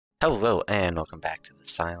Hello and welcome back to the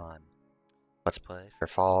Cylon Let's Play for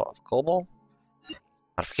Fall of Kobol.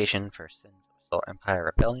 Modification for Sins of Solar Empire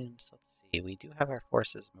Rebellion. So let's see, we do have our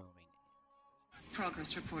forces moving.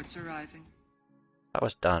 Progress reports arriving. That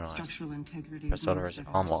was done Structural last integrity episode, or is it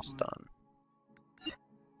almost done?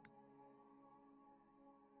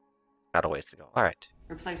 Got a ways to go. Alright.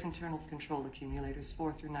 Replace internal control accumulators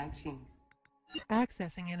 4 through 19.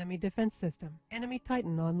 Accessing enemy defense system. Enemy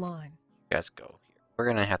Titan online. You guys go here. We're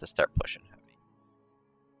gonna have to start pushing heavy.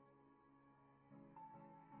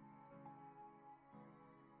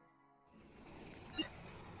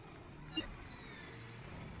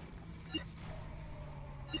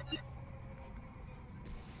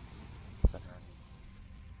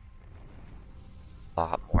 A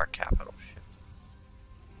lot more capital ships.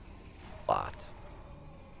 A lot.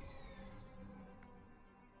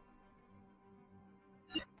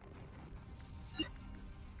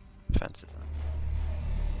 Defenses on.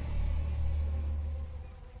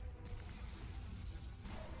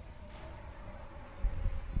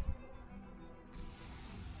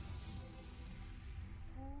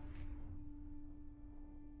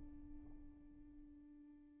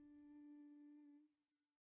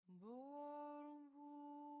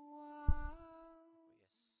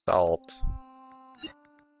 Salt.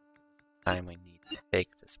 Time we need to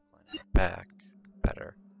take this planet back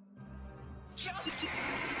better.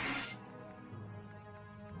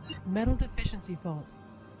 Metal deficiency fault.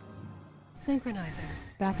 Synchronizing.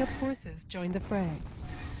 Backup forces join the fray.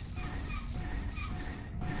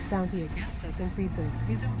 Bounty against us increases.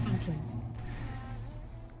 Resume function.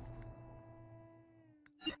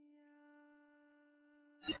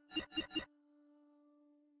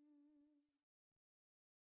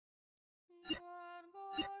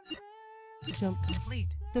 Jump complete.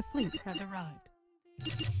 The fleet has arrived.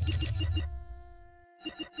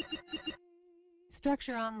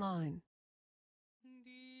 Structure online.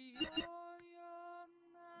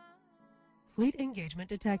 Fleet engagement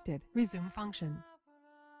detected. Resume function.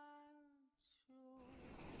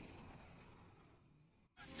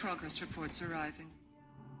 Progress reports arriving.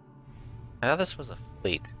 I thought this was a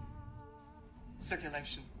fleet.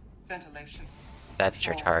 Circulation. Ventilation. That's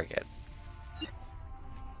your target.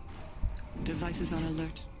 Devices on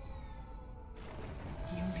alert.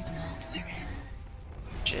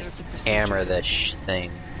 Just hammer this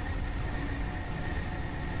thing.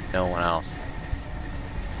 No one else.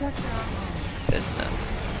 Structure online. Business.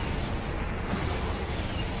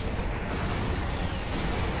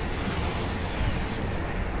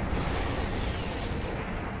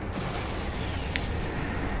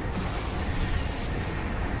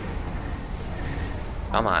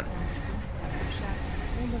 Come on.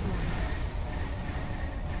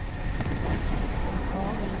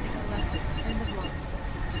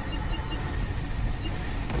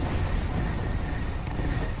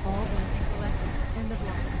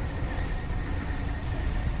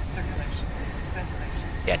 Circulation. Ventilation.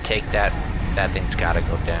 Yeah, take that. That thing's gotta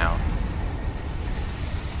go down.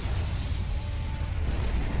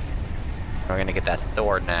 We're gonna get that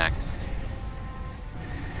Thor next.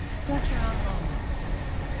 Structure online.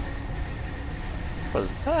 What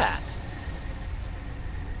was that?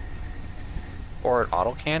 Or an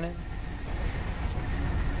autocannon?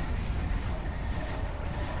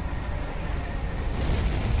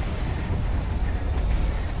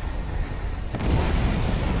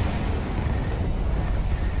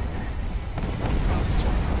 Progress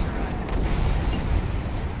reports arriving.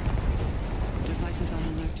 Devices on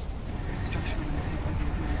alert. Structural integrity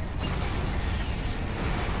agreements.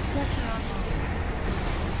 Structure online.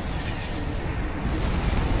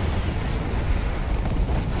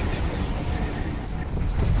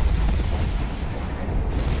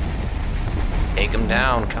 Take him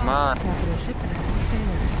down, come on. Capital ship systems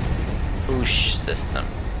failing. Push systems.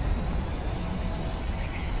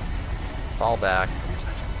 Fall back.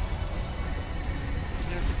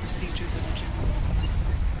 Observe the procedures of a general.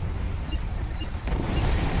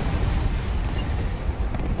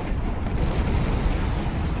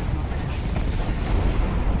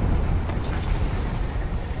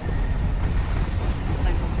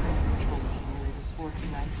 Replace internal control accumulators 4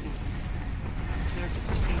 through 19. Observe the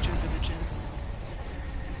procedures of a general.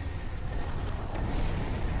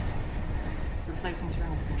 Replace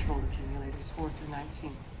internal control accumulators 4 through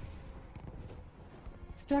 19.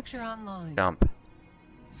 Structure online. Jump.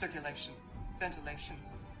 Circulation, ventilation,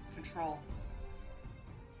 control.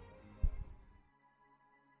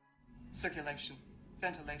 Circulation,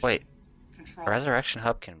 ventilation, Wait, control. a resurrection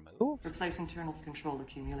hub can move? Replace internal control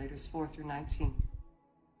accumulators 4 through 19.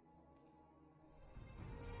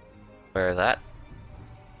 Where is that?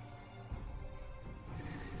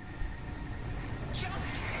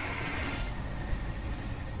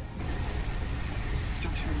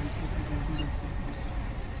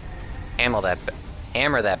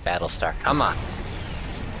 Hammer that Battlestar. Come on.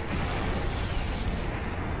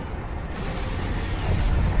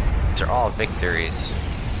 These are all victories.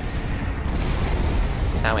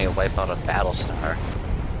 Now we wipe out a Battlestar.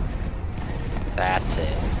 That's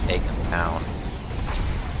it. Take him down.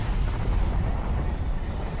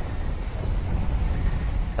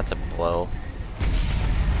 That's a blow.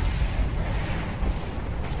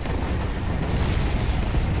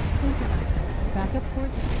 Synchronizing. Backup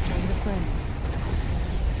forces join the fray.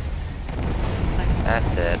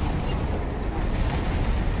 That's it.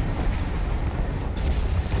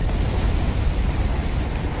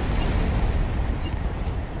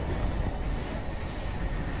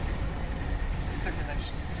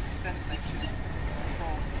 Circulation. Ventilation.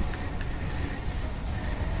 Control.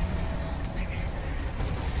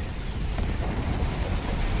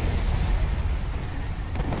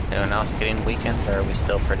 Anyone else getting weakened, or are we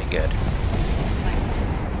still pretty good?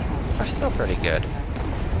 We're still pretty good.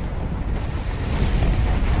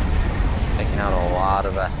 Taking out a lot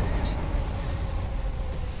of vessels.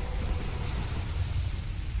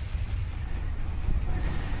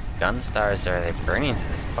 Gun stars are they bringing to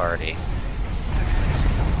this party?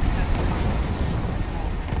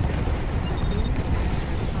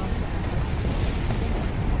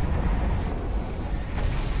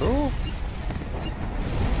 Ooh.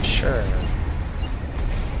 Sure.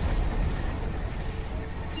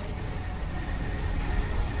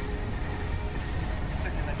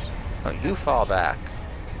 Circulation. Oh, you fall back.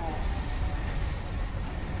 Control.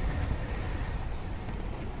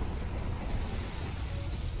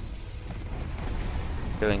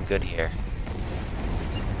 Doing good here.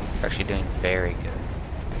 Actually doing very good.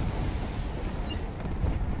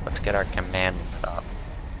 Let's get our command up.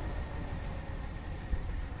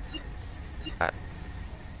 Got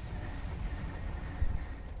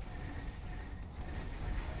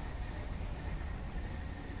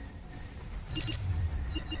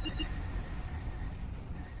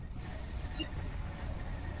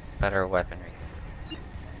better weaponry.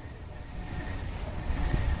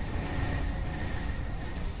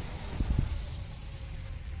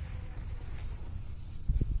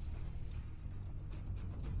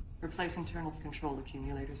 Replace internal control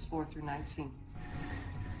accumulators 4 through 19.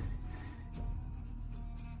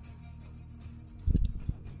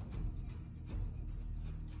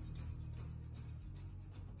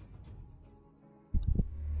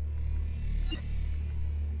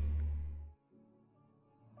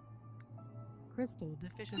 Crystal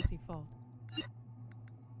deficiency fault.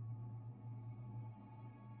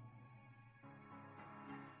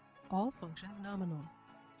 All functions nominal.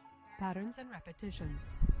 Patterns and repetitions.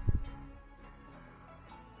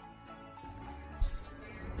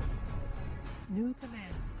 New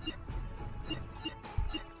command.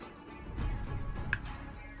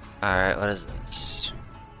 Alright, what is this?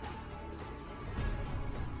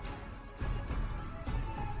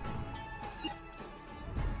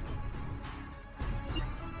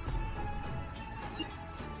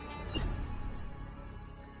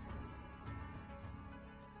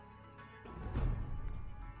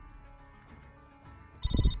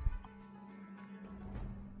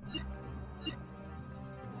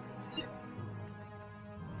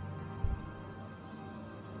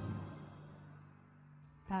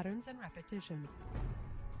 Patterns and repetitions.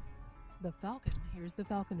 The Falcon hears the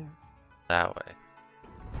Falconer. That way.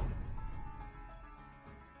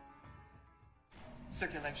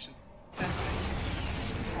 Circulation. Ventilation.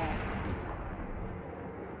 Control.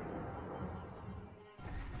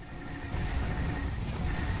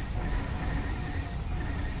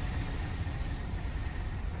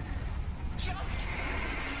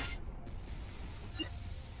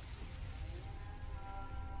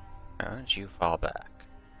 Why don't you fall back?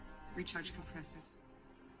 Recharge compressors.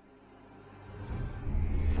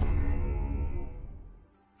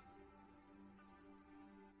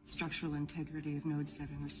 Structural integrity of Node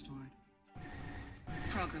 7 restored.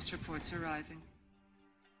 Progress reports arriving.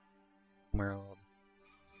 World.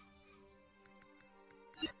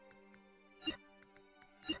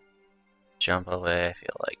 Jump away, I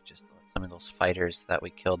feel like just let some of those fighters that we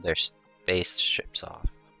killed their spaceships off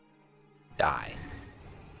die.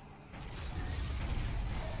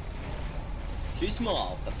 She's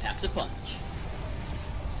small, but packs a punch.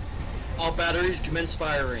 All batteries commence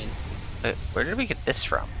firing. Wait, where did we get this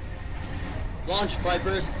from? Launch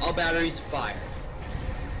Vipers, all batteries fire.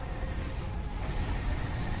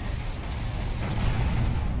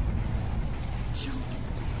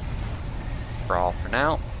 Brawl for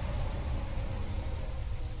now.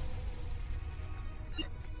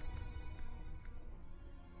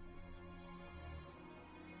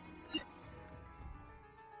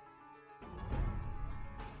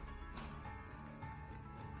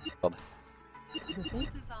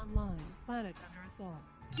 Defenses online. Planet under assault.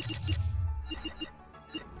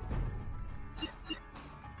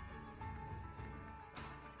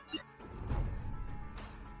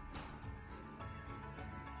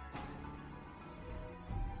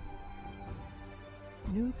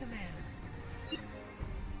 New command.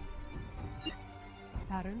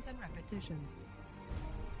 Patterns and repetitions.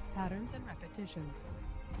 Patterns and repetitions.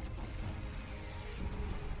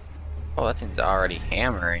 Oh, that thing's already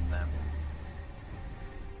hammering them.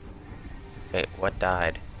 Wait, what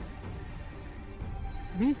died?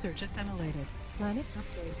 Research assimilated. Planet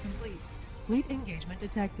upgrade complete. Fleet engagement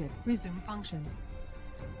detected. Resume function.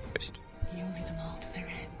 First. You lead them all to their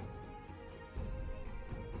end.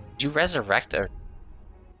 Did you resurrect a...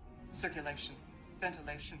 Circulation,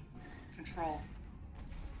 ventilation, control.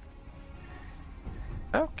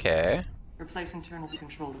 Okay. Replace internal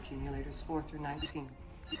control accumulators 4 through 19.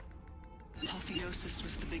 Apotheosis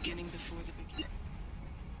was the beginning before the beginning.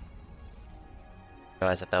 I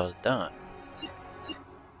realized that was done.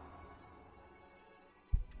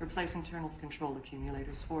 Replace internal control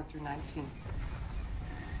accumulators 4 through 19.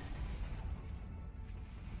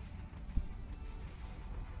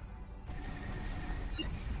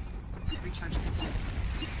 Recharge devices.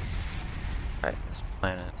 Alright, this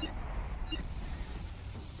planet.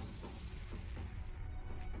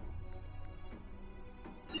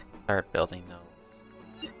 Start building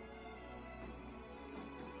those.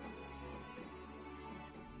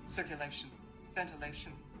 Circulation,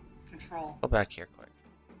 ventilation, control. Go back here quick.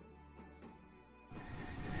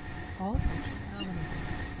 All functions nominal.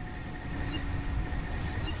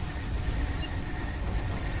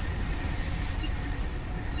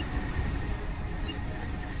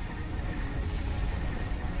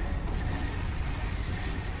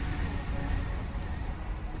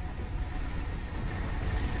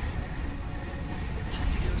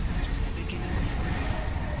 Apotheosis was the beginning before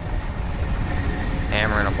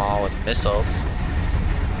Hammering them all with missiles.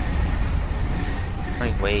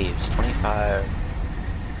 20 waves, 25...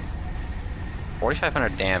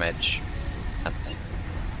 4,500 damage. That thing.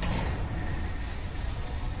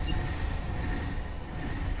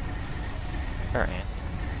 Sure, Ant.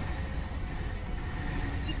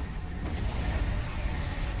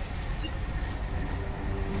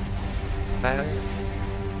 Fire.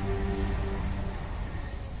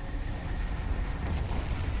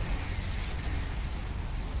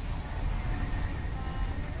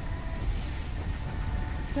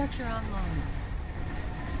 Structure online.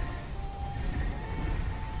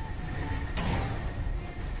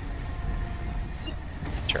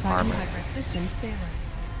 Your Titan armor. hybrid systems failing.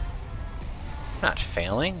 Not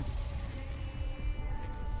failing.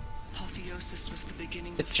 Apotheosis was the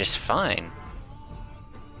beginning It's before just fine.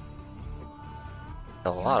 A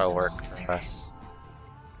lot of work for us.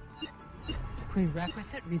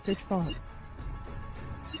 Prerequisite research fault.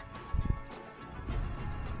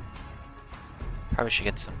 Probably should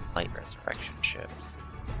get some light resurrection ships.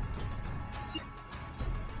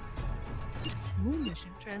 New mission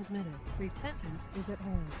transmitted. Repentance is at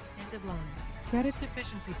hand. End of line. Credit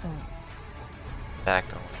deficiency fault. That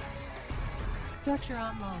going. Structure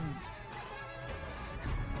online.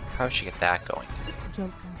 Probably should get that going.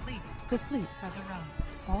 Jump complete. The fleet has arrived.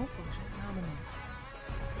 All functions nominal.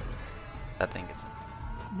 That thing gets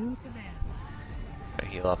New command. to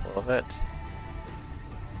heal up a little bit.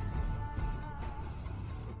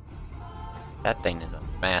 That thing is a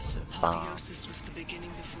massive bomb. Apotheosis was the beginning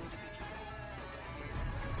before the beginning.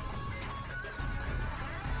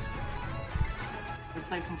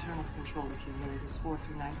 Replace internal control accumulators 4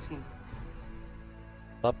 through 19.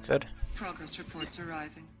 Up good. Progress reports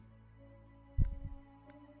arriving.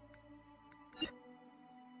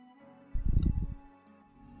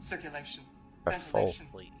 Circulation, A full ventilation,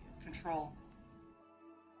 fleet. control.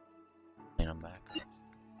 Clean them back.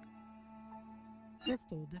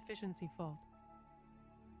 Crystal deficiency fault.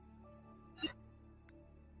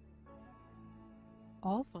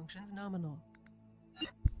 All functions nominal.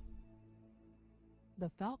 The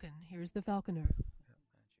Falcon hears the Falconer.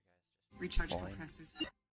 Recharge Fine. compressors.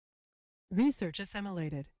 Research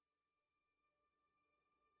assimilated.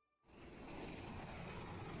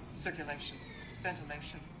 Circulation,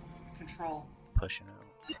 ventilation, control. Pushing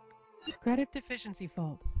out. Credit deficiency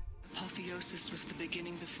fault. Apotheosis was the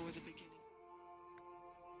beginning before the beginning.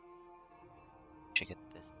 Should get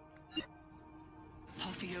this.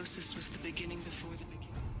 Apotheosis was the beginning before the beginning.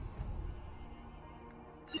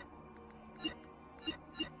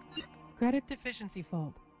 Credit deficiency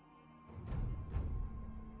fault.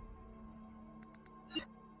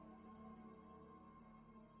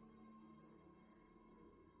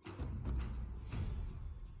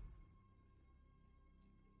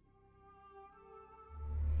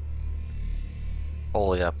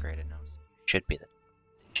 fully upgraded now, so you should be the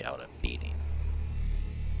shout of beating.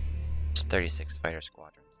 There's 36 fighter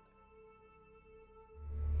squadrons there.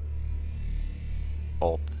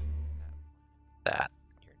 Hold that.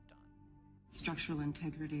 You're done. Structural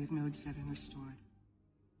integrity of Node 7 restored.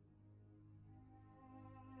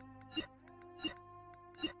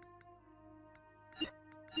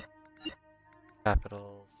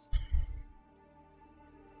 Capitals.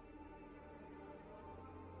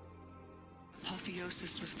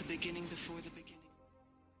 Apotheosis was the beginning before the beginning.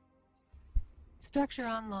 Structure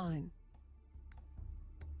online.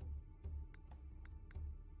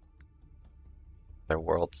 Their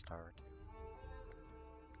world star.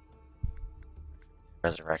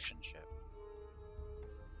 Resurrection ship.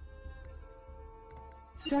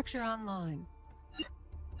 Structure online.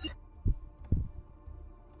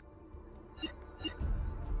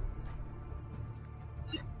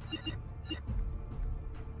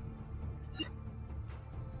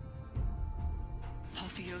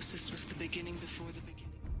 Apotheosis was the beginning before the beginning.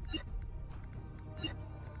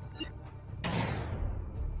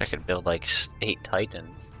 I could build like 8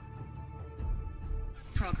 Titans.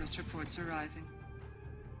 Progress reports arriving.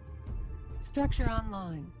 Structure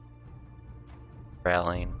online.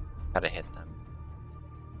 Rallying. Gotta hit them.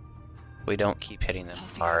 We don't keep hitting them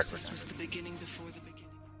hard. Apotheosis was the beginning before the beginning.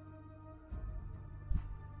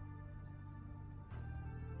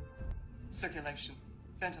 Circulation,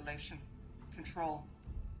 ventilation, control.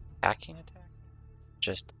 Hacking attack?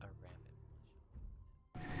 Just a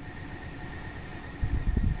random.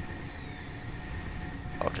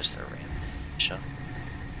 Oh, just a random shot.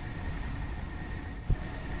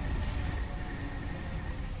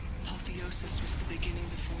 Apotheosis was the beginning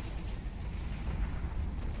before the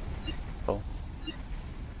beginning. Oh.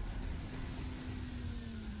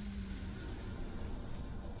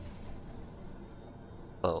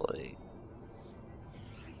 Slowly.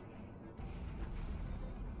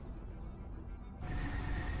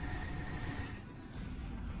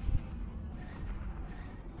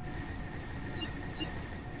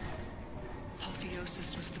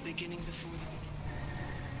 Apotheosis was the beginning before the beginning.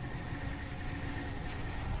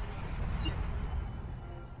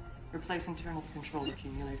 Replace internal control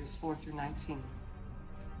accumulators 4 through 19.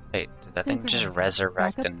 Wait, did that thing just Synchronizing.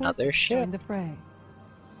 resurrect Backup another forces ship? join the fray.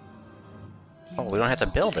 Oh, we don't have to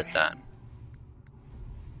build it then.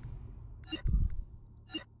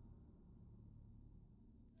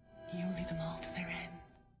 You lead them all to their end.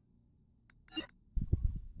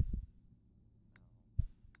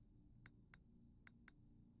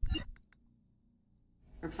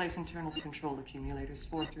 Replace internal control accumulators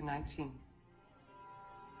 4 through 19.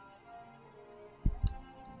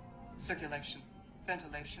 Circulation,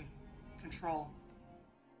 ventilation, control.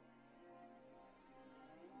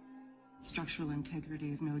 Structural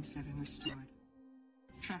integrity of Node 7 restored.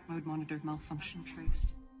 Track mode monitor malfunction traced.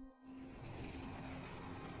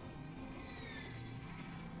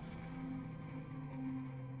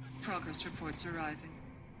 Progress reports arriving.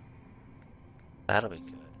 That'll be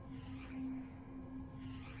good.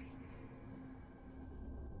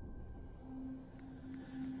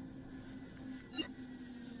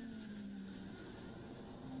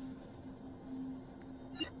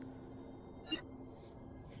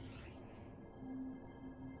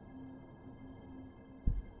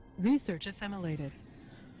 Research assimilated.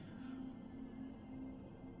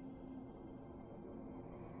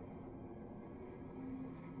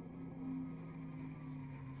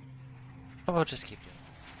 How about just keep doing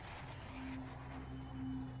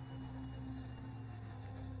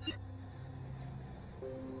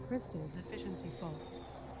Crystal deficiency fault.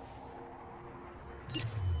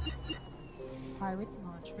 Pirates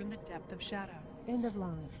launch from the depth of shadow. End of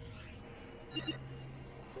line.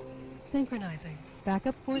 Synchronizing.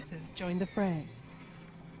 Backup forces join the fray.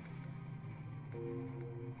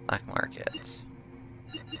 black markets?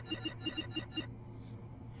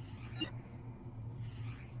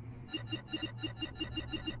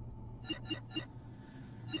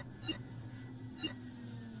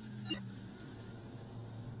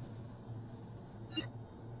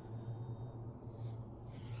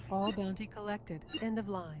 All bounty collected. End of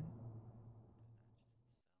line.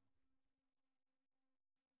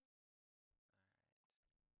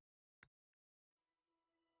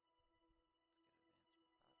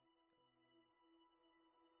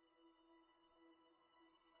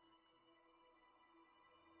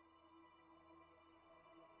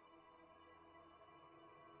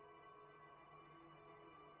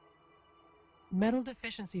 Metal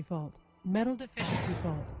deficiency fault. Metal deficiency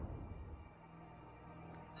fault.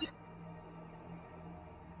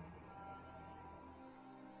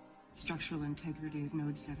 Structural integrity of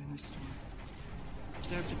Node 7 restored.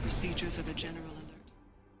 Observe the procedures of a general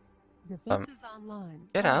alert. Defenses online.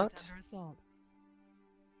 Get Planet out. Under assault.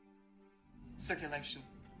 Circulation,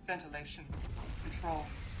 ventilation, control.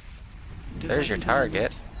 There's your Devices on alert.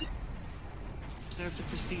 target. Observe the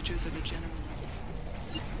procedures of a general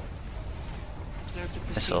alert. Observe the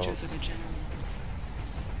Missiles. procedures of a general alert.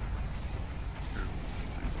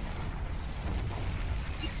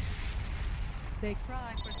 They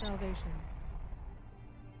cry for salvation.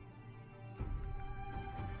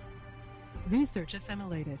 Research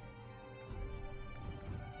assimilated.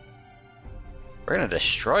 We're gonna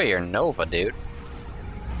destroy your Nova, dude.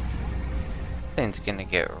 Thing's gonna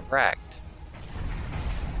get wrecked.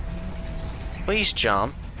 Please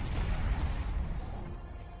jump.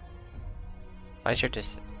 Why's your Track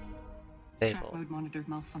disabled? mode monitor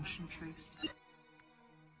malfunction traced.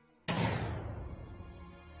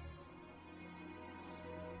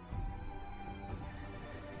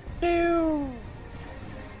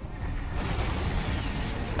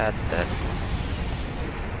 That's it.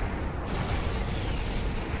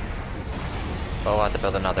 Oh, I'll have to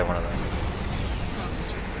build another one of them.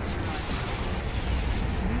 Progress reports arrived.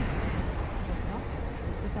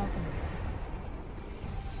 Is the Falcon.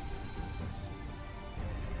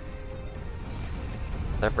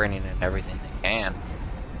 They're bringing in everything they can.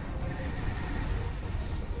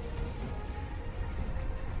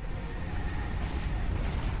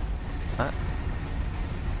 What?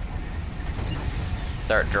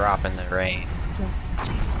 Start dropping the rain.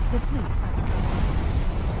 The fleet has arrived.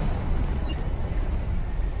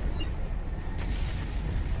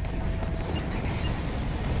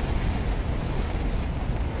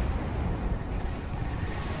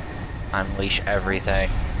 Unleash everything.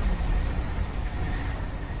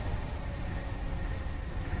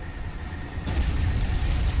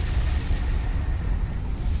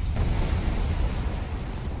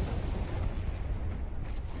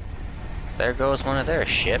 There goes one of their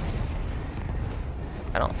ships.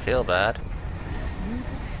 I don't feel bad.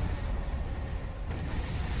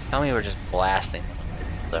 Tell me we're just blasting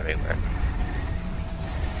them everywhere.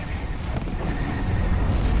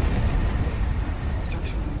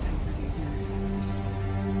 Structural integrity of node 7 restored.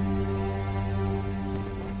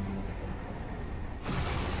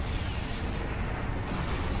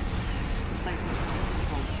 Replacing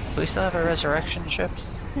control. Do we still have our resurrection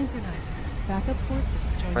ships? Synchronizing. Backup forces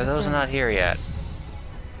join. Or are the those front. not here yet?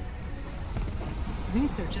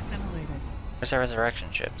 Research assimilated. Where's our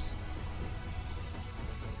resurrection ships?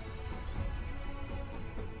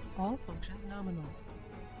 All functions nominal.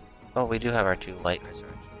 Oh, we do have our two light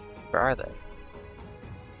resurrections. Where are they?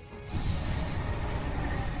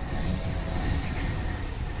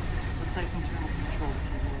 Replacing terminal control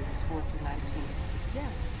for nodes 4 through 19. Yeah,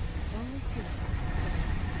 it's the only purified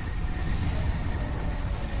facility.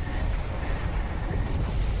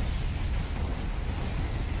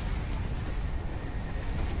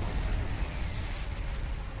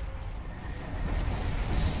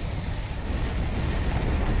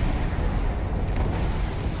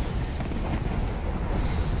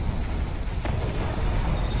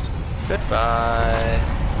 Goodbye.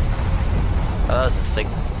 Oh, that was a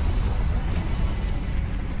signal.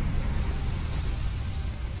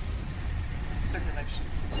 Circulation,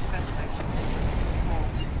 ventilation, control.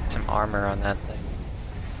 Some armor on that thing.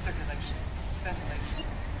 Circulation, ventilation,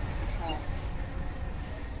 control.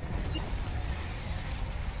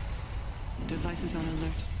 Devices on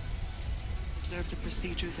alert. Observe the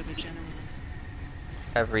procedures of a general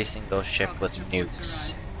alert. Every single ship with Progress reports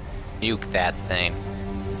nukes. arrived. Nuke that thing.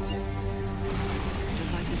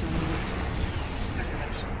 Devices on alert.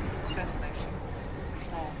 Circulation, ventilation,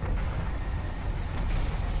 control.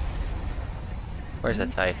 Where's the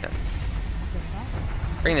Titan?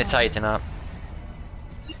 Bring the Titan up.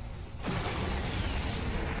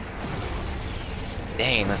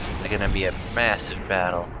 Dang, this is gonna be a massive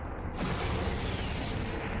battle.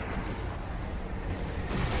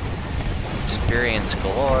 Experience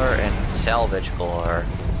galore and salvage galore.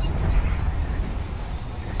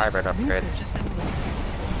 Hybrid Research upgrades. assimilated.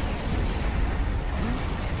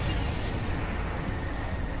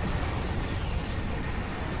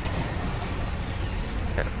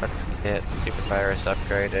 Okay, let's get Super Virus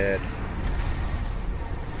upgraded.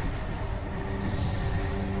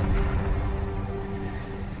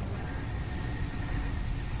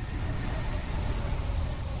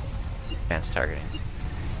 Advanced targeting.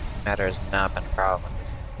 Matter has not been a problem with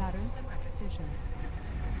this. Patterns and repetitions.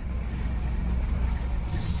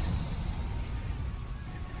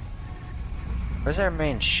 Where's our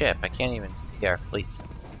main ship? I can't even see our fleets.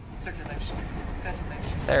 Circulation,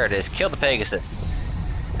 ventilation, There it is. Kill the Pegasus.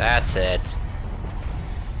 That's it.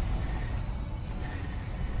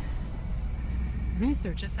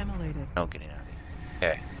 Research assimilated. No getting out of here.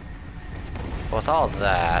 Okay. With all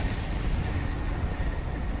that,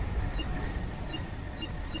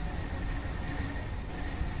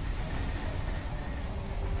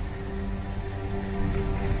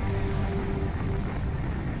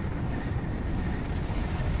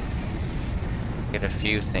 get a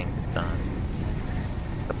few things done.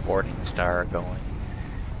 The boarding star going.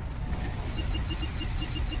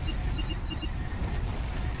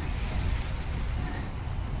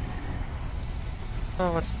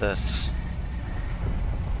 Oh, what's this?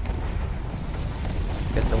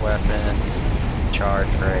 Get the weapon, charge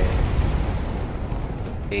rate,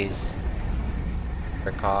 these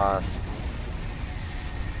for cost,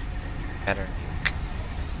 better nuke,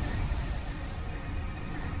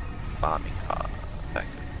 bombing cost,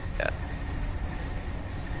 effective, yeah.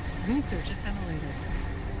 Research assimilated.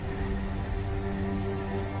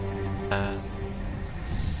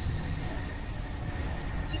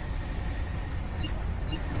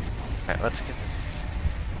 Alright, let's get this.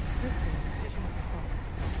 Crystal efficiency fault.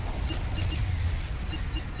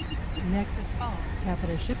 Nexus fault.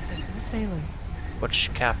 Capital ship system is failing.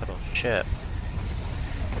 Which capital ship?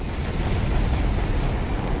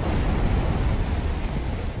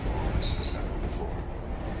 This has happened before.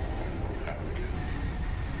 It will happen again.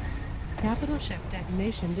 Capital ship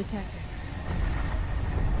detonation detected.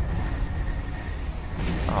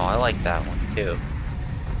 Oh, I like that one too.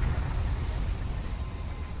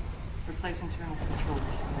 Replace internal controls.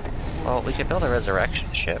 Well, we could build a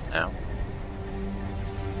resurrection ship now.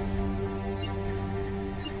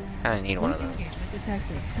 Kinda need one of Weak those. engagement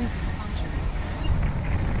detected. Resume function.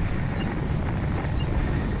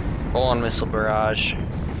 Go on, missile barrage.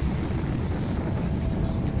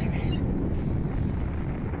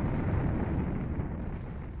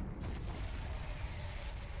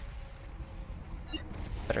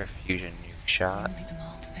 Better fusion nuke shot.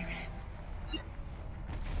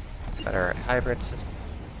 Better hybrid system.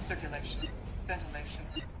 Circulation, ventilation,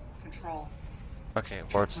 control. Okay,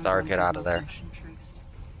 Lord Star, get out of there. Malfunction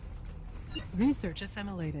traced. Research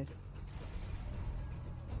assimilated.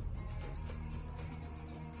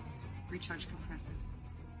 Recharge compressors.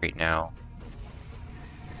 Right now.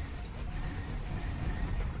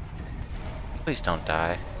 Please don't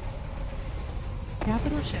die.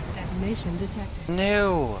 Capital ship detonation detected.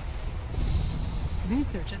 No!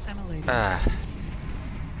 Research assimilated. Ah.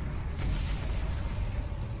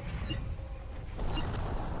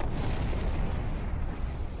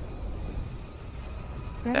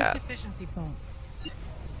 Credit Yeah. deficiency fault.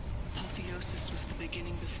 Apotheosis was the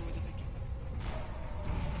beginning before the beginning.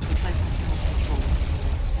 Replace internal controls.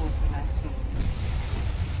 Score for 19.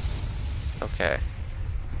 Okay.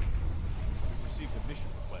 Received a mission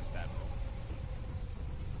request, Admiral.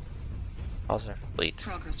 How's our fleet?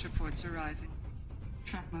 Progress reports arriving.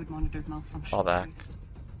 Track mode monitored malfunction. Fall back. traced.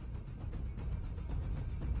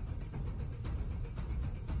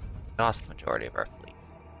 Lost the majority of our fleet.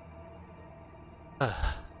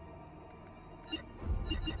 Ugh.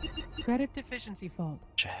 Credit deficiency fault.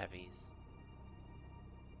 Bunch of heavies.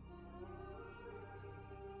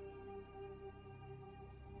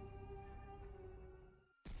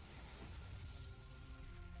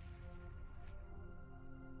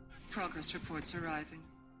 Progress reports arriving.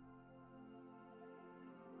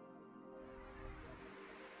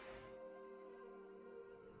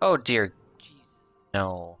 Oh dear. Jesus.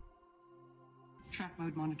 No. Track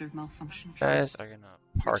mode monitored malfunction. You guys are gonna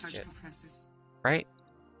park Recharge it compressors. right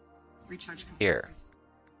Recharge Here. compressors.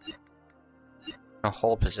 in a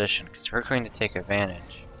whole position because we're going to take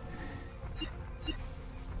advantage.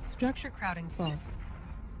 Structure crowding fault.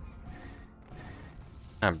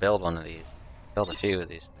 I'm gonna build one of these. Build a few of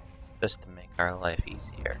these things just to make our life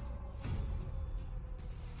easier.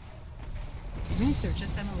 Research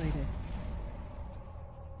assimilated.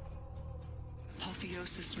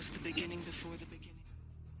 Apotheosis was the beginning before the beginning.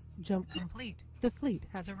 Jump complete. The fleet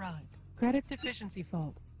has arrived. Credit deficiency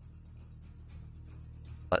fault.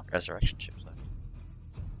 But resurrection ships left.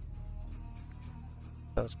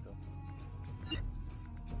 Those go.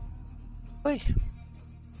 Wait.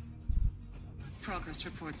 Progress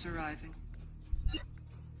reports arriving.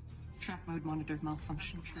 Track mode monitored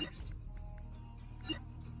malfunction traced.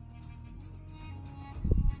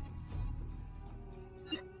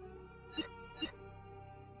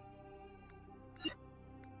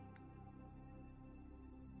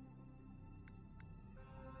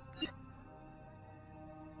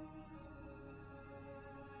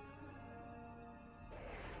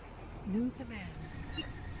 New command.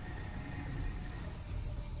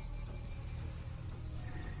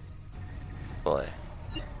 Boy.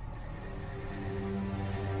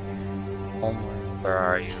 Homeworld. Where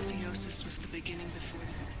are you? Apotheosis was the beginning before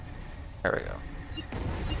the... There we go.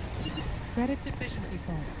 Credit deficiency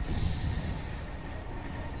fault.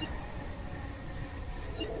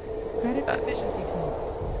 Credit deficiency fault.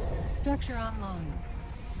 Structure online.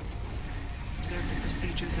 Observe the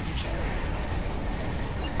procedures of a general.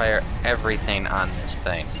 Fire everything on this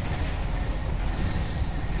thing.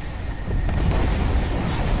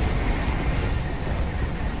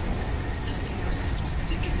 Apotheosis was the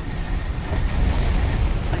beginning.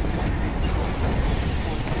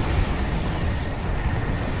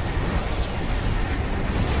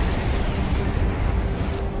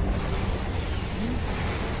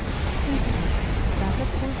 Backup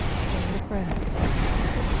forces join the fray.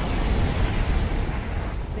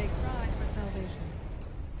 They cry for salvation.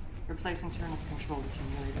 Replacing turn of control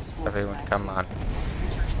accumulators. Everyone, come on.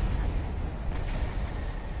 Recharge compressors.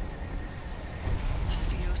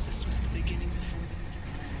 Apotheosis was the beginning before the...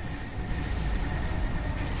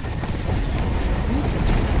 Research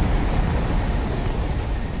assembly.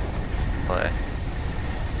 Play.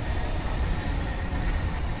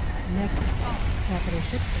 Nexus fault. Capital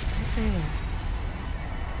ship systems failing.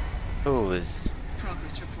 Who's?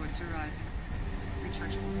 Progress reports arriving.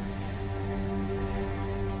 Recharge compressors.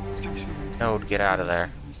 Structural integrity Node, get out of there.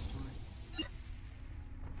 restored.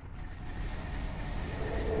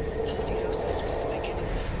 Apotheosis was the beginning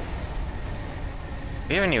before...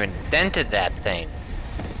 We haven't even dented that thing.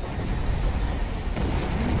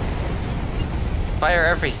 Fire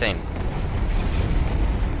everything.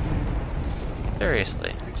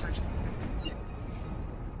 Seriously. Recharge compressors.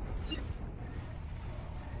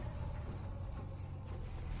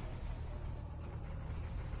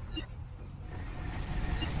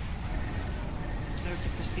 Observe the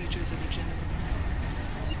procedures of a general.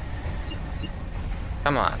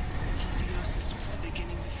 Come on. Apotheosis was the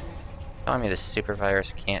beginning before the beginning. Telling me the super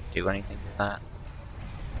virus can't do anything with that?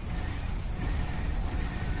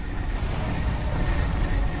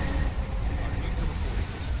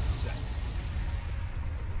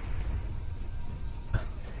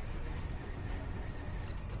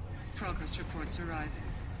 Progress reports arriving.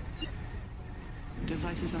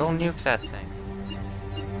 Devices Go on nuke that thing.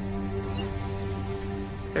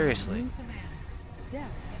 Seriously. New command.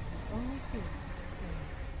 Death is the only cure for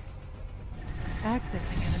Cylons.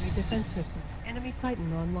 Accessing enemy defense system. Enemy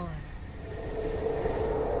Titan online.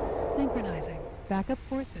 Synchronizing. Backup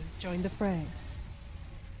forces join the fray.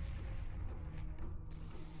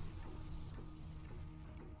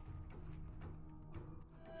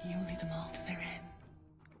 You lead them all to their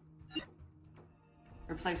end.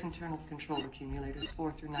 Replacing turn of control accumulators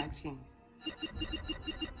 4 through 19.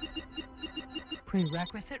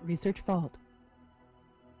 Prerequisite research fault.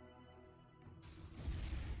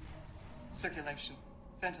 Circulation.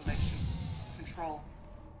 Ventilation. Control.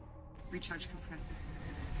 Recharge compressors.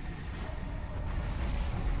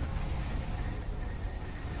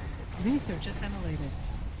 Research assimilated.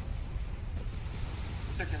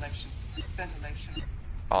 Circulation. Ventilation.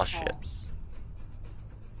 All Control. ships.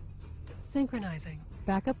 Synchronizing.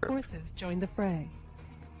 Backup forces join the fray.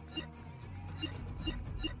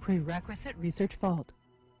 Prerequisite research fault.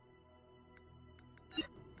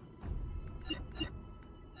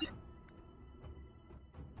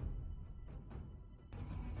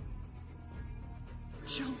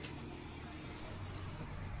 Jump!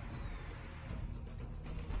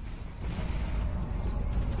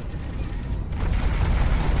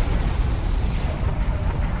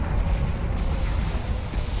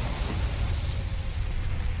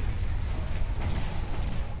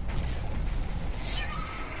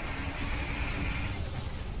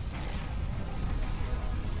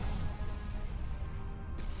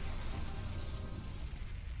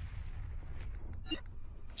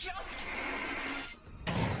 Jump!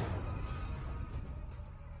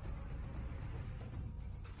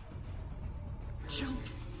 Jump!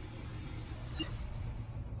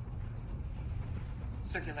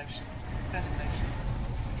 Circulation. Ventilation.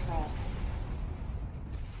 Control.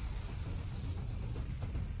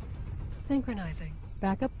 Synchronizing.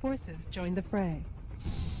 Backup forces join the fray.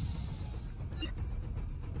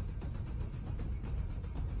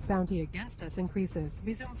 Bounty against us increases.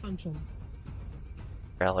 Resume function.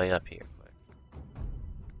 Rally up here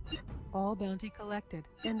quick. All bounty collected.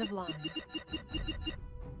 End of line.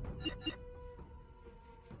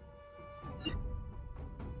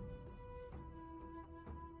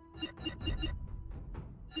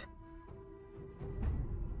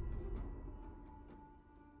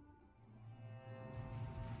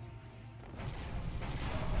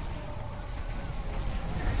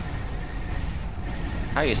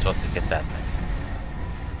 How are you supposed to get that thing?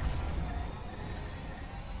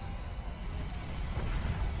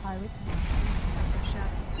 Pirates of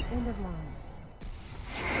Shadow. End of line.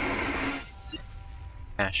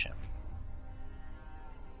 Smash him.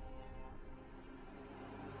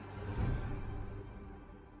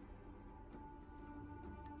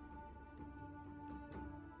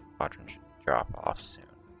 Squadron should drop off soon.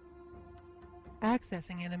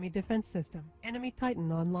 Accessing enemy defense system. Enemy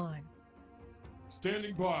Titan online.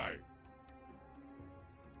 Standing by.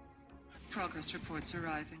 Progress reports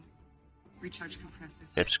arriving. Recharge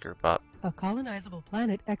compressors. Ships group up. A colonizable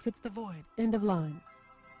planet exits the void. End of line.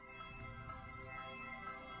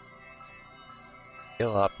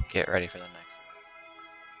 Heal up. Get ready for the next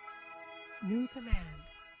New command. one.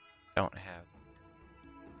 Don't have.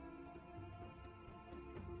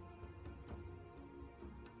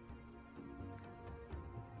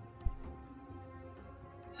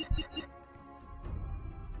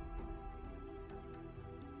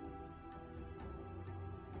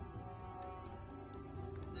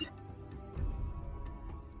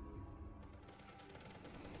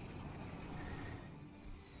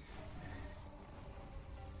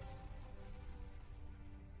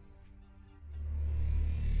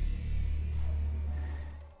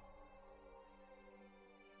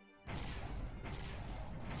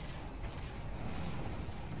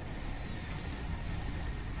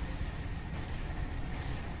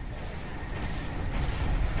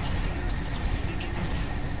 Apotheosis was the beginning.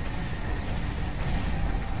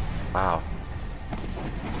 Wow.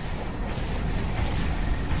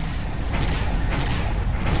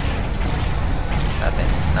 That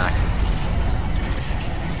thing's not. Apotheosis was the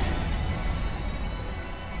beginning.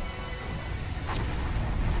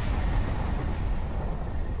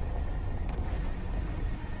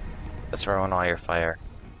 Let's throw in all your fire.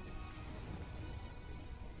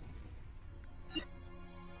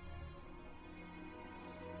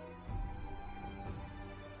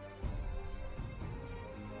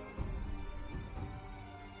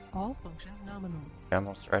 All functions nominal. You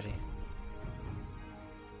almost ready?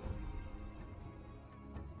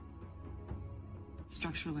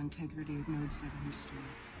 Structural integrity of Node 7 restored.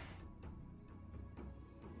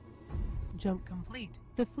 Jump complete.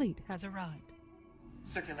 The fleet has arrived.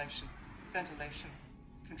 Circulation, ventilation,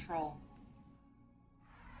 control.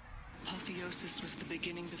 Apotheosis was the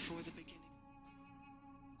beginning before the beginning.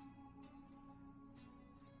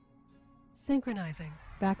 Synchronizing.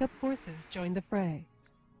 Backup forces join the fray.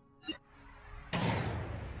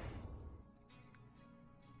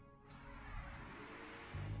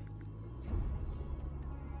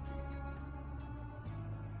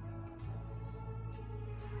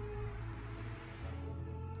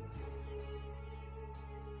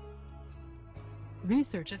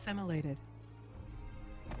 Research assimilated.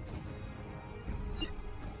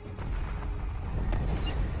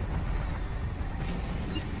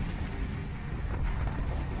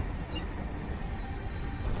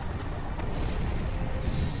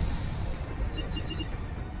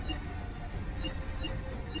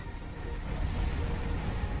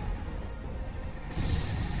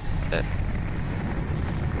 That.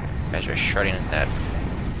 You guys are shredding at that.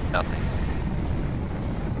 Nothing.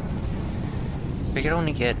 We could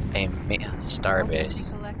only get a star base.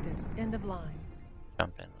 Mobility collected. End of line.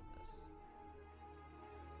 Jump in with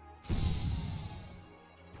this.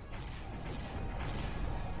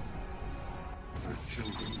 Our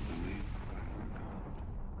children believe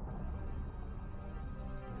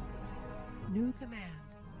that New command.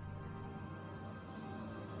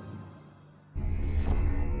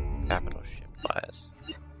 Capital ship wise.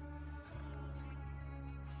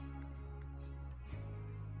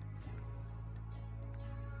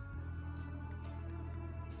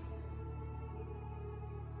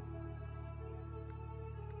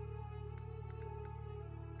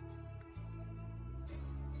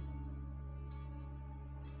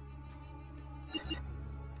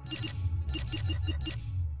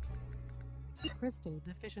 Crystal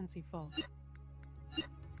deficiency fault.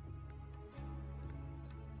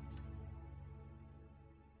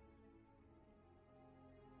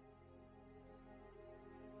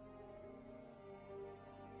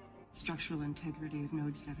 Structural integrity of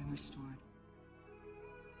Node 7 restored.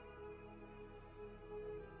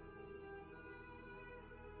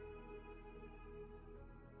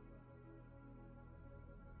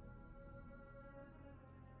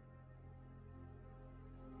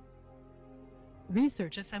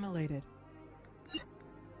 Research assimilated.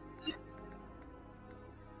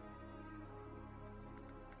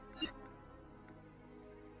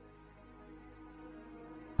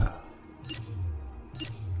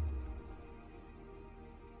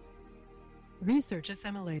 Research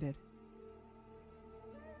assimilated.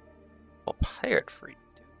 Well, pirate free.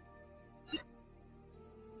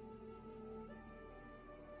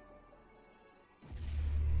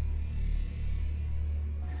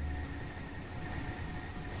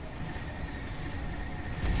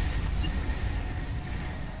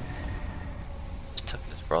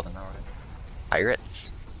 World and Norway. Pirates.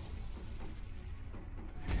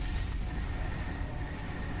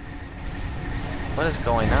 What is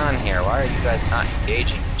going on here? Why are you guys not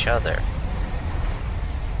engaging each other?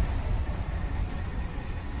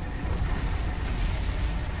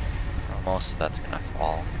 Well, most of that's gonna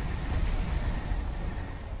fall.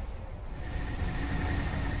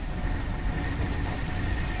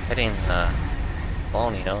 Hitting the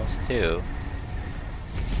colonials too.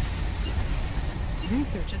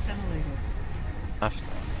 Research assimilated. Left.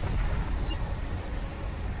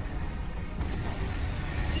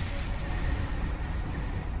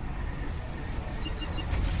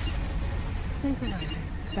 Synchronizing.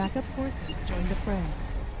 Backup forces join the fray.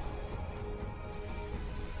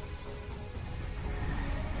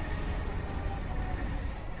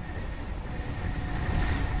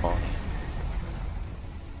 Colonial.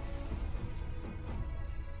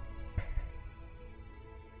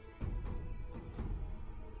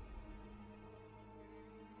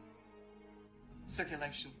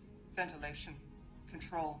 Circulation, ventilation,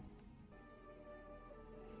 control.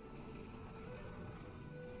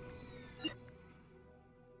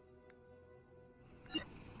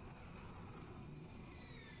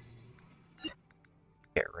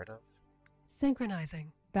 Get rid of.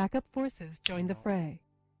 Synchronizing. Backup forces join the fray.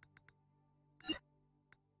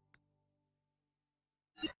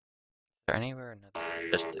 Is there anywhere another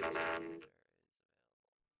logistics?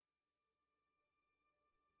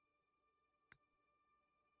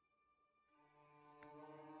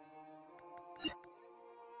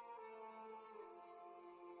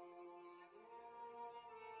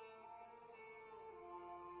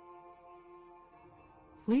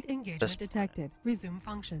 Fleet engagement This- detected. Resume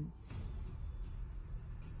function.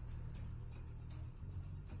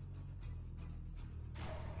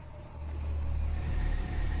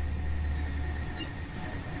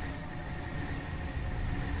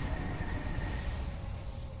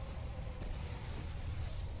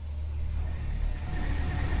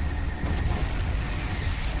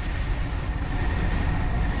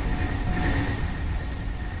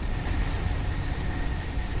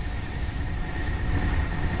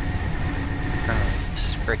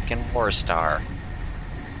 This frickin' War Star.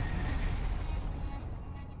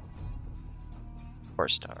 War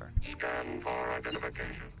Star. Scan for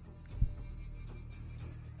identification.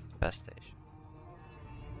 Best station.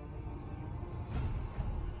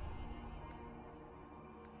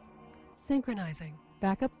 Synchronizing.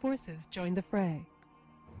 Backup forces join the fray.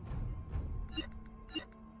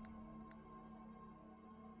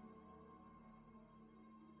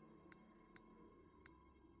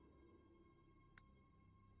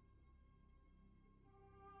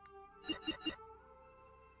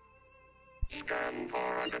 Scan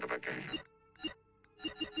for identification.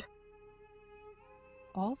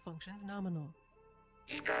 All functions nominal.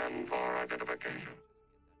 Scan for identification.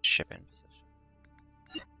 Ship in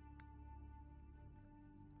position.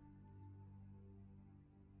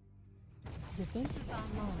 Defenses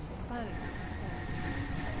online. Planning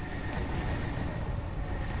reset.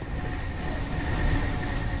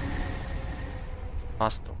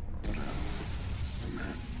 Hostile.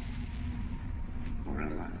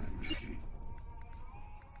 Relax.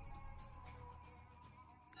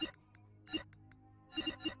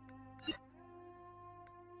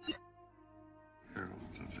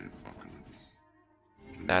 Heralds of the Apocalypse.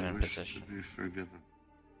 Do That you in wish position. to be forgiven?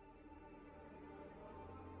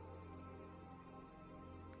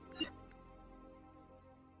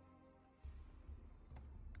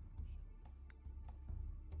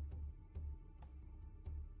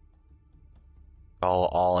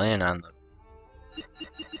 All in on the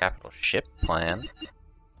capital ship plan.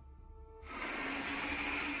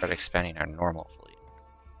 Start expanding our normal fleet.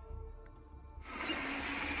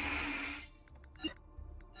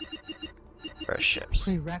 For our ships.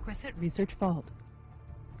 Prerequisite research fault.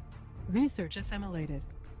 Research assimilated.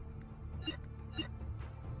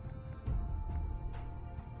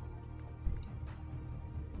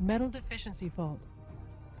 Metal deficiency fault.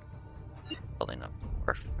 Building up the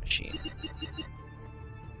wharf machine.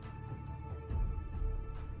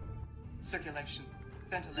 Circulation,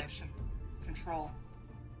 ventilation, control.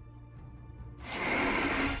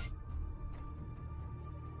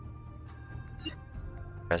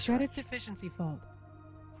 Resurrection. Credit deficiency fault.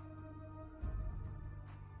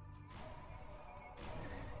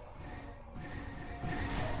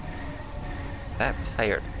 That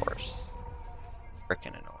pirate force. Frickin'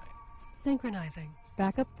 annoying. Synchronizing.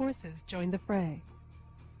 Backup forces join the fray.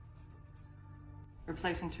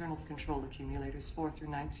 Replace internal control accumulators 4 through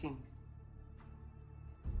 19.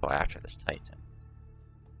 Go after this Titan.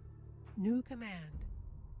 New command.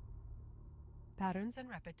 patterns and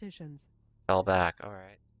repetitions. Fell back,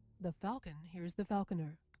 alright. The Falcon hears the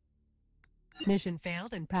Falconer. Mission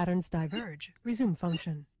failed and patterns diverge. Resume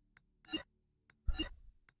function.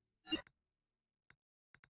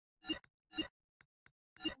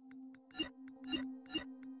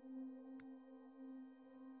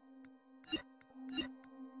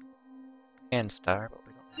 And star, but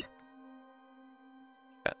we don't.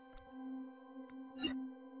 Got.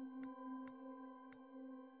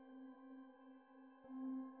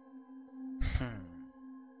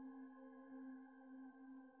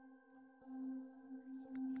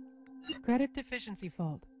 Credit deficiency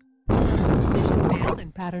fault. Mission failed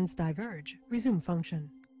and patterns diverge. Resume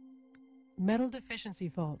function. Metal deficiency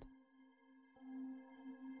fault.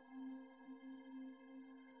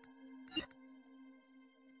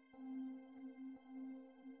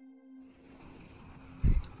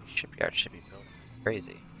 Shipyard should be building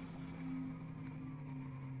crazy.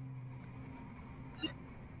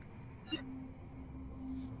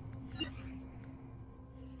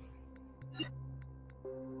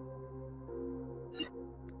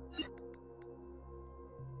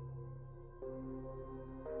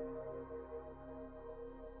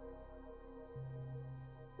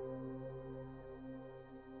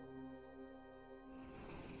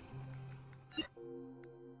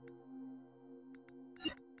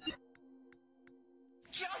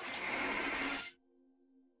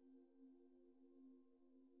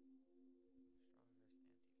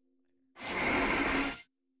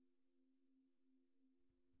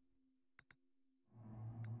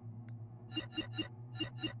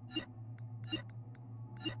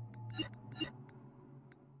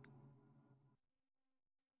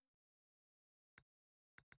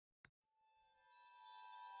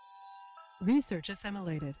 Research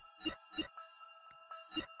assimilated.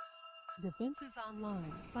 Defenses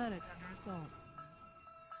online. Planet under assault.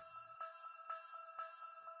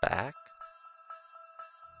 Back?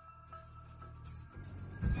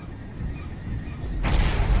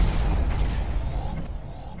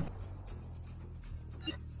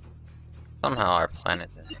 Somehow our planet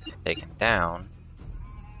didn't get taken down.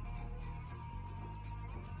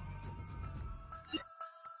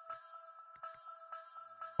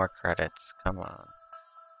 More credits, come on.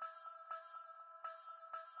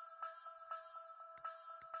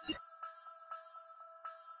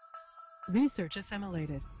 Research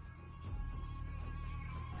assimilated.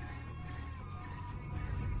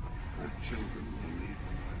 Our children will leave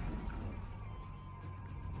my home.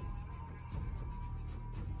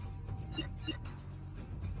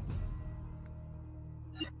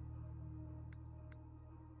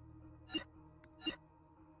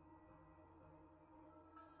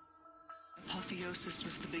 Apotheosis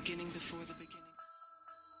was the beginning before the beginning.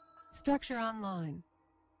 Structure online.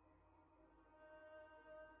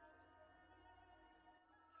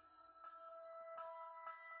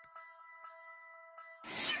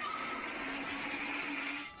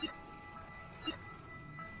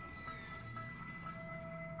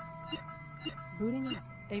 Booting up.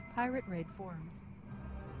 A pirate raid forms.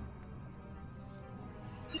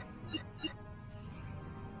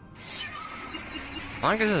 As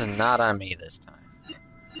long as it's not on me this time.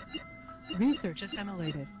 Research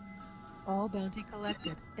assimilated. All bounty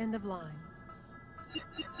collected. End of line.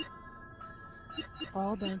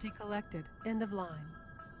 All bounty collected. End of line.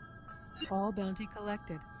 All bounty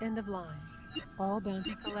collected. End of line. All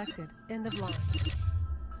bounty collected. End of line.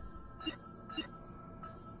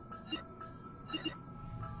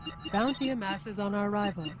 Bounty amasses on our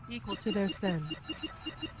rival, equal to their sin.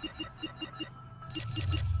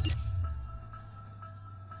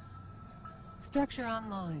 Structure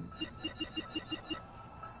online.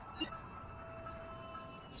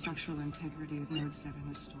 Structural integrity of Node 7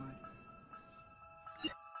 restored.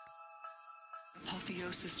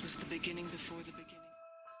 Apotheosis was the beginning before the beginning.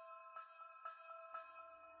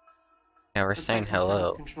 Yeah, we're saying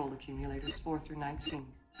hello. Control accumulators 4 through 19.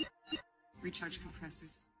 Recharge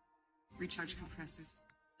compressors. Recharge compressors.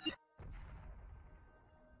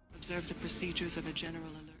 Observe the procedures of a general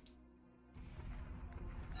alert.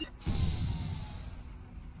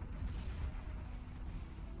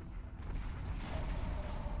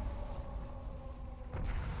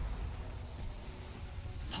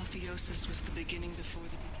 Apotheosis was the beginning before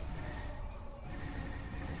the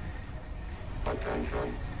beginning.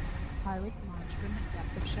 Attention. Pirates march from the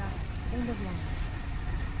depth of shadow. End of line.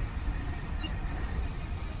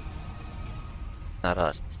 Not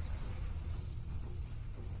us this time.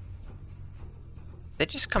 They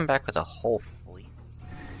just come back with a whole fleet.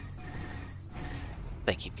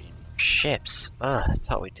 They keep getting more ships. Ugh, I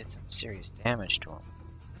thought we did some serious damage to them.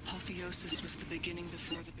 Apotheosis was the beginning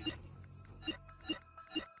before the beginning.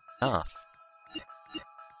 Enough.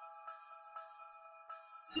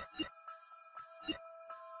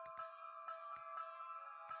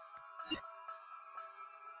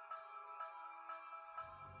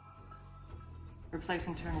 Replace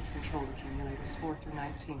internal control accumulators 4 through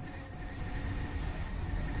 19.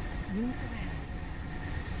 New command.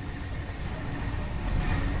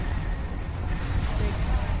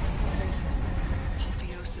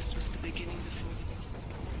 Apotheosis was the beginning before the beginning.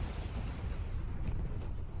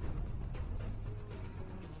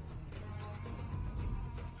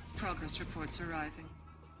 Progress reports arriving.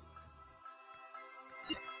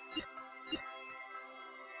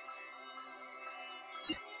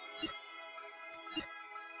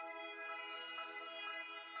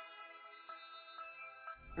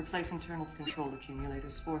 Replace internal control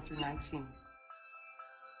accumulators 4 through 19.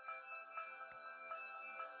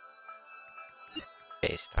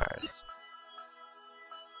 Base stars.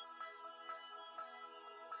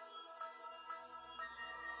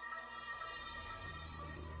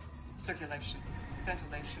 Circulation,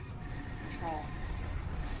 ventilation, control.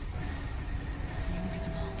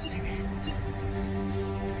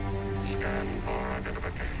 Scan for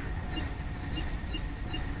identification.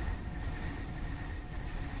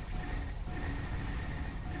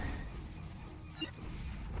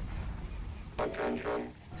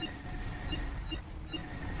 Attention.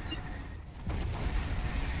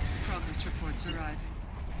 Progress reports arriving.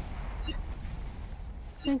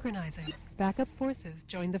 Synchronizing. Backup forces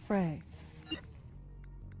join the fray.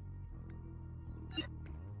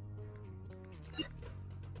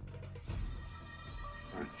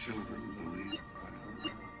 Our children believe I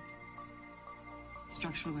am.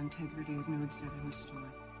 Structural integrity of Node 7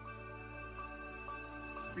 restored.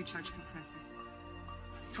 Recharge compressors.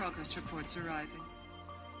 Progress reports arriving.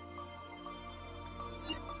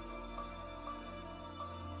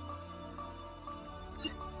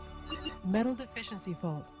 Metal deficiency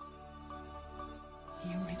fault.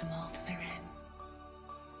 You lead them all to their end.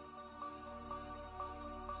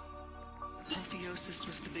 Apotheosis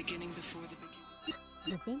was the beginning before the beginning.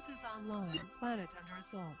 Defenses online. Planet under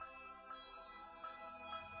assault.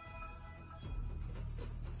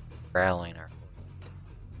 Rallying our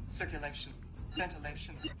Circulation,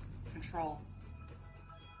 ventilation, control.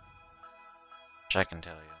 which I can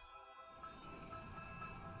tell you.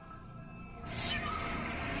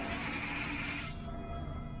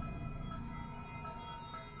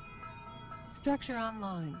 Structure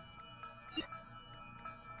online.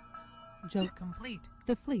 Jump complete.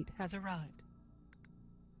 The fleet has arrived.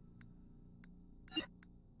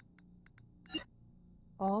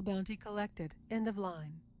 All bounty collected. End of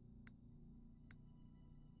line.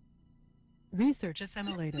 Research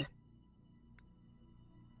assimilated.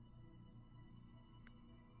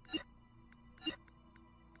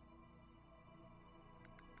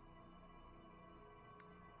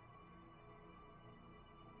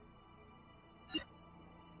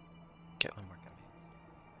 Get one more command.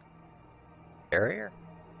 Barrier?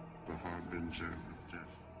 The harbinger of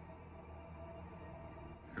death.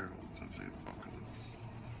 Heralds of the apocalypse.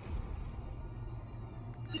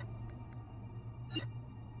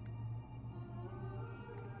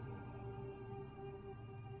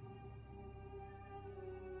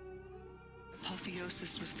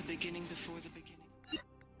 Apotheosis was the beginning before the beginning.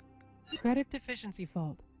 Credit deficiency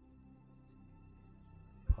fault.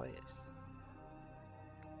 Please.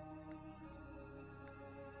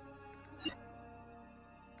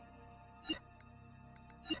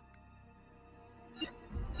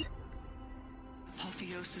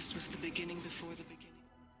 Apotheosis was the beginning before the beginning.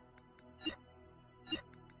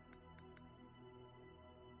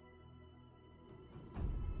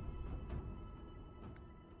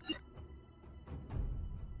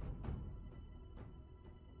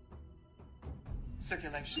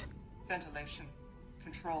 Circulation, ventilation,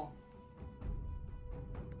 control.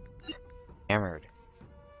 Hammered.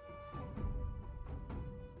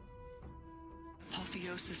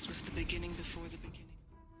 Apotheosis was the beginning before the beginning.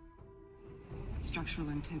 Structural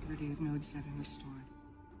integrity of Node 7 restored.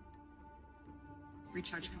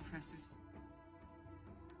 Recharge compressors.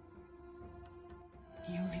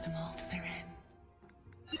 You lead them all to their end.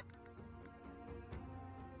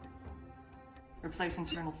 Replace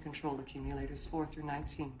internal control accumulators 4 through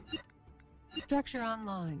 19. Structure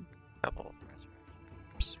online. Couple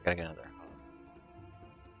resurrections. We gotta get another hub.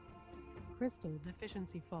 Crystal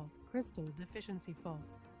deficiency fault. Crystal deficiency fault.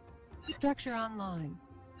 Structure online.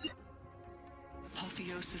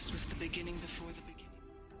 Apotheosis was the beginning before the beginning.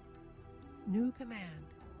 New command.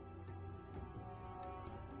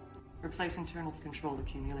 Replace internal control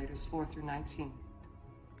accumulators 4 through 19.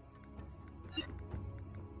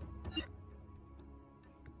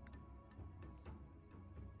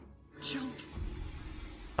 Jump.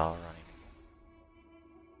 All running.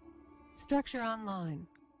 Structure online.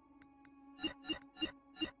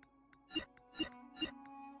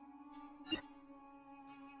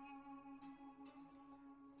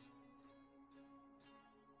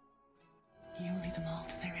 You lead them all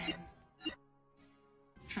to their end.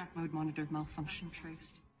 Track mode monitor malfunction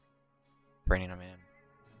traced. Bringing them in.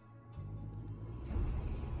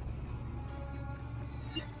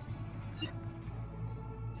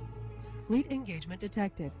 Fleet engagement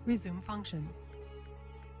detected. Resume function.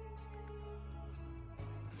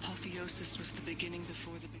 Apotheosis was the beginning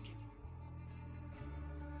before the beginning.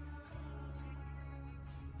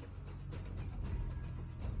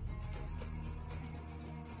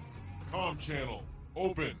 Comm channel,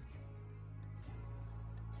 open.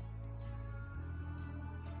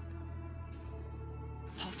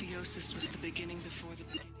 Apotheosis was the beginning before the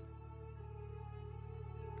beginning.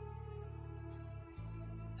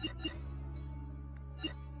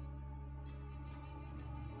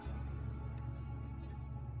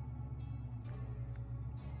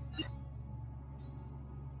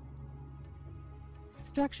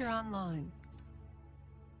 Structure online.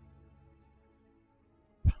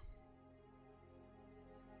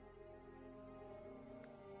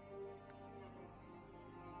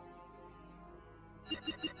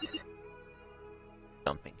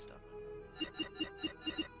 Dumping stuff.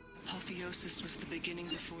 Apotheosis was the beginning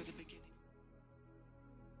before the beginning.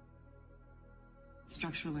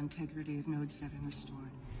 Structural integrity of Node 7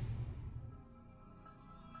 restored.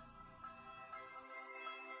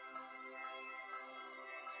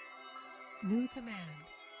 New command.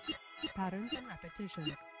 Patterns and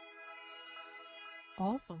repetitions.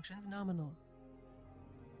 All functions nominal.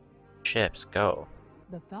 Ships, go.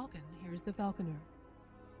 The Falcon hears the Falconer.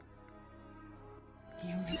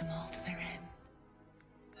 You lead them all to their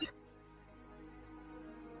end.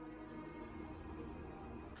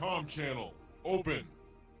 Comm channel, open.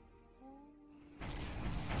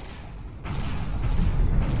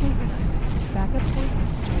 Synchronizing. Backup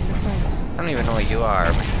forces join the fray. I don't even know what you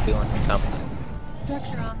are, but you're doing something.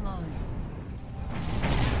 Structure online.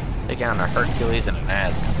 Taking on a Hercules and an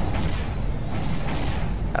Asgard.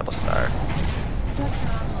 Battlestar. Structure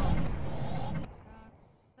online.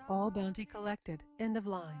 All bounty collected. End of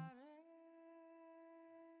line.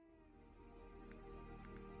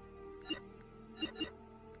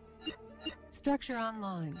 Structure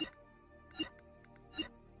online.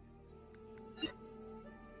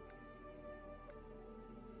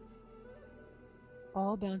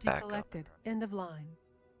 All bounty Back up. collected. End of line.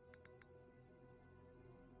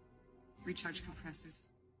 Recharge compressors.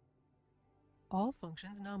 All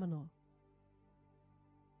functions nominal.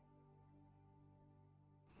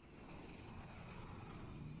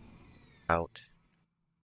 Out.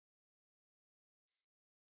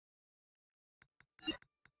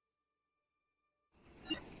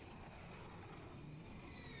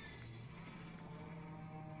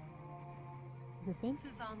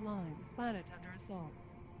 Defenses online. Planet under assault.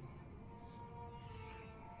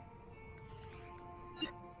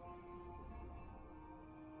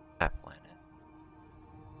 That planet.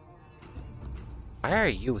 Why are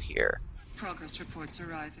you here? Progress reports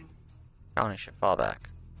arriving. Colony should fall back.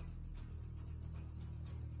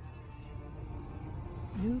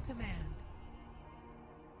 New command.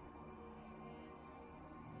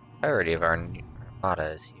 Priority of our new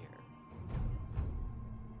armada is here.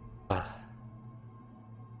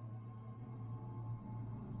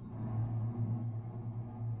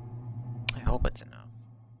 I hope it's enough.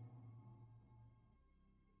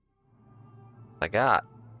 I got.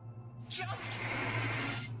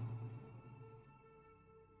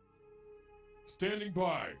 Standing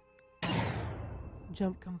by.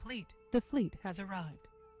 Jump complete. The fleet has arrived.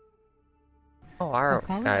 Oh, our The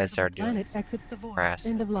colony guys of the are doing planet exits the void. brass.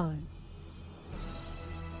 End of line.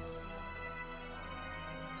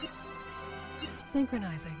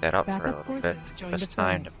 Synchronizing. that up for a Backup little forces bit. join It's the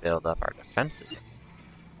time fray. to build up our defenses.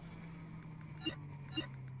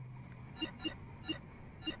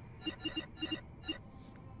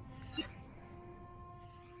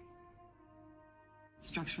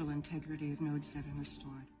 Structural integrity of Node 7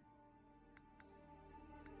 restored.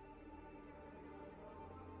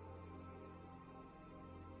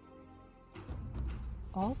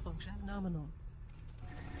 All functions nominal.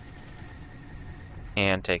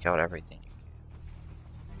 And take out everything.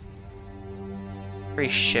 Every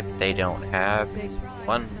ship they don't have is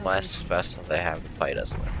one less vessel they have to fight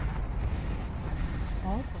us with.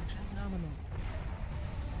 All functions nominal.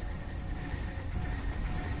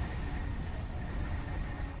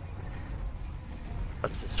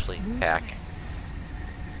 What's this fleet packing?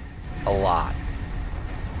 A lot.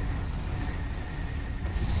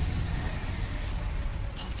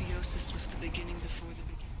 Apotheosis was the beginning before the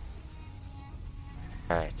beginning.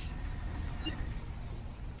 Alright.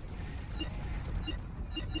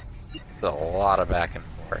 There's a lot of back and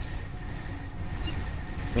forth.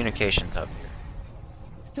 Communications up here.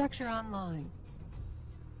 Structure online.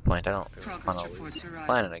 Point, I don't really Progress want to reports lose the arrive.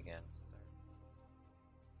 planet again.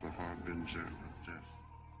 The harbinger of death.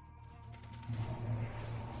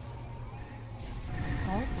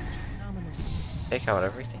 All functions nominal. Take out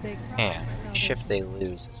everything Big you problem can. for Every ship salvation. they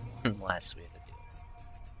lose is one less we have to deal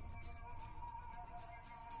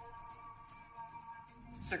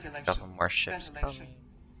with. Circulation. Couple more ships Ventilation. coming.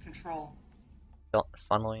 Control.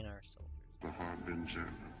 Funneling our soldiers. The harbinger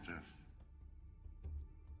of death.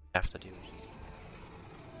 Have to do is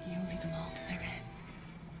just You lead them all to their end.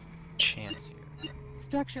 chance here.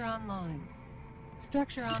 Structure online.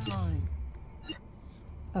 Structure online.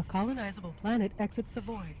 A colonizable planet exits the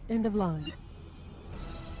void. End of line.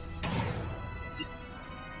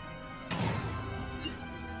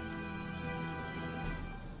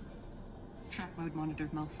 Track mode monitor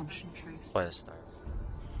malfunction traced. Play the start.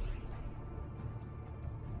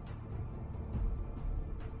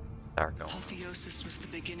 Start going. Apotheosis was the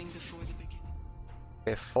beginning before the beginning.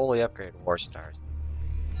 We have fully upgraded war stars.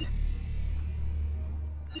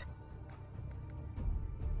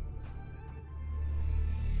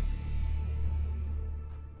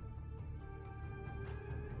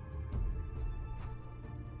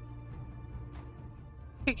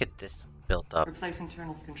 We get this built up. Replace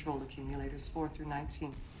internal control accumulators 4 through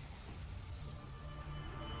 19.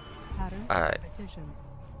 Patterns Alright. and repetitions.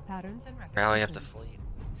 Patterns and repetitions. Rally up the fleet.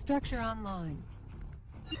 Structure online.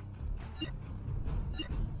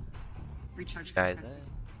 Recharge Guys,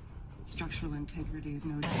 compressors. Structural integrity of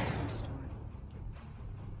node 7 restored.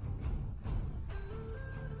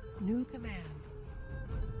 New command.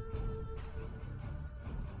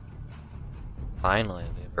 Finally,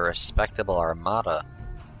 we have a respectable armada.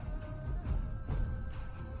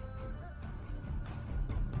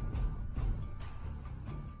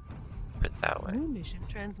 Put it that way. New mission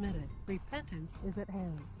transmitted. Repentance is at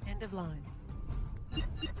hand. End of line.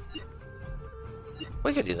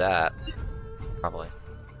 We could do that. Probably.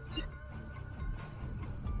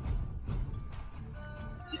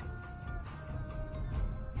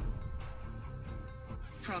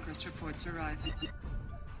 Progress reports arrive.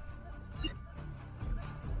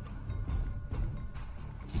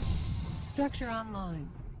 Structure online.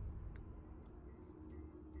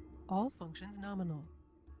 All functions nominal.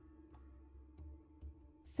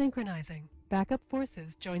 Synchronizing. Backup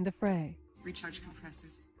forces join the fray. Recharge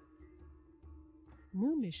compressors.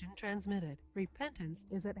 New mission transmitted. Repentance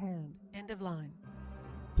is at hand. End of line.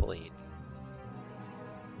 Fleet.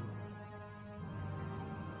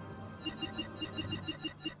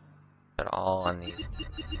 Put all on these.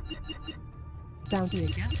 Bounty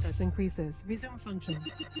against us increases. Resume function.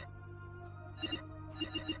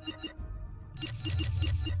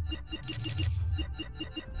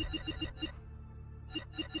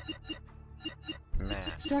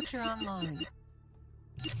 Man. Structure online.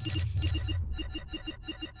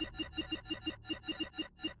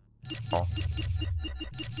 Oh.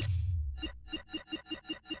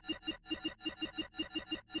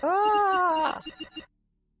 Ah!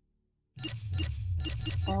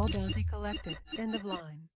 All bounty collected. End of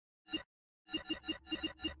line.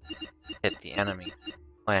 Hit the enemy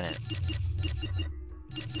planet.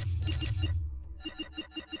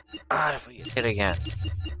 Ah, if we get hit again.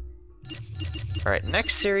 Alright,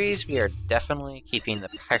 next series we are definitely keeping the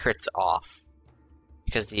pirates off.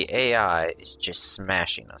 Because the AI is just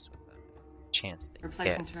smashing us with them. Chance they Replace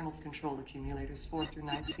get internal control accumulators 4 through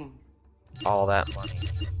 19. all that money.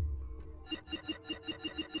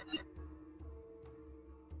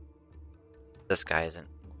 This guy isn't.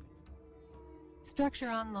 Structure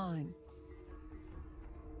online.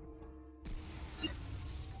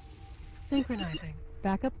 Synchronizing.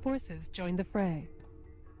 Backup forces join the fray.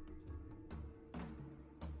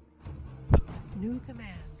 New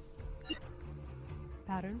command.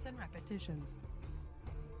 Patterns and repetitions.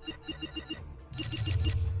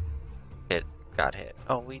 It got hit.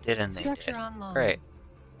 Oh, we did and they Structure did. online. Great.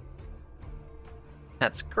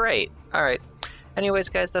 That's great. Alright. Anyways,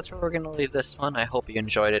 guys, that's where we're going to leave this one. I hope you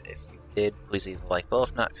enjoyed it. If you did, please leave a like below.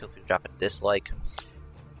 If not, feel free to drop a dislike.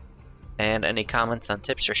 And any comments on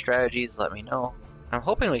tips or strategies, let me know. I'm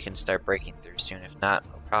hoping we can start breaking through soon. If not,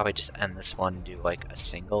 we'll probably just end this one and do like a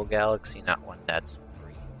single galaxy, not one that's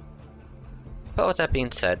 3. But with that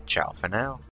being said, ciao for now.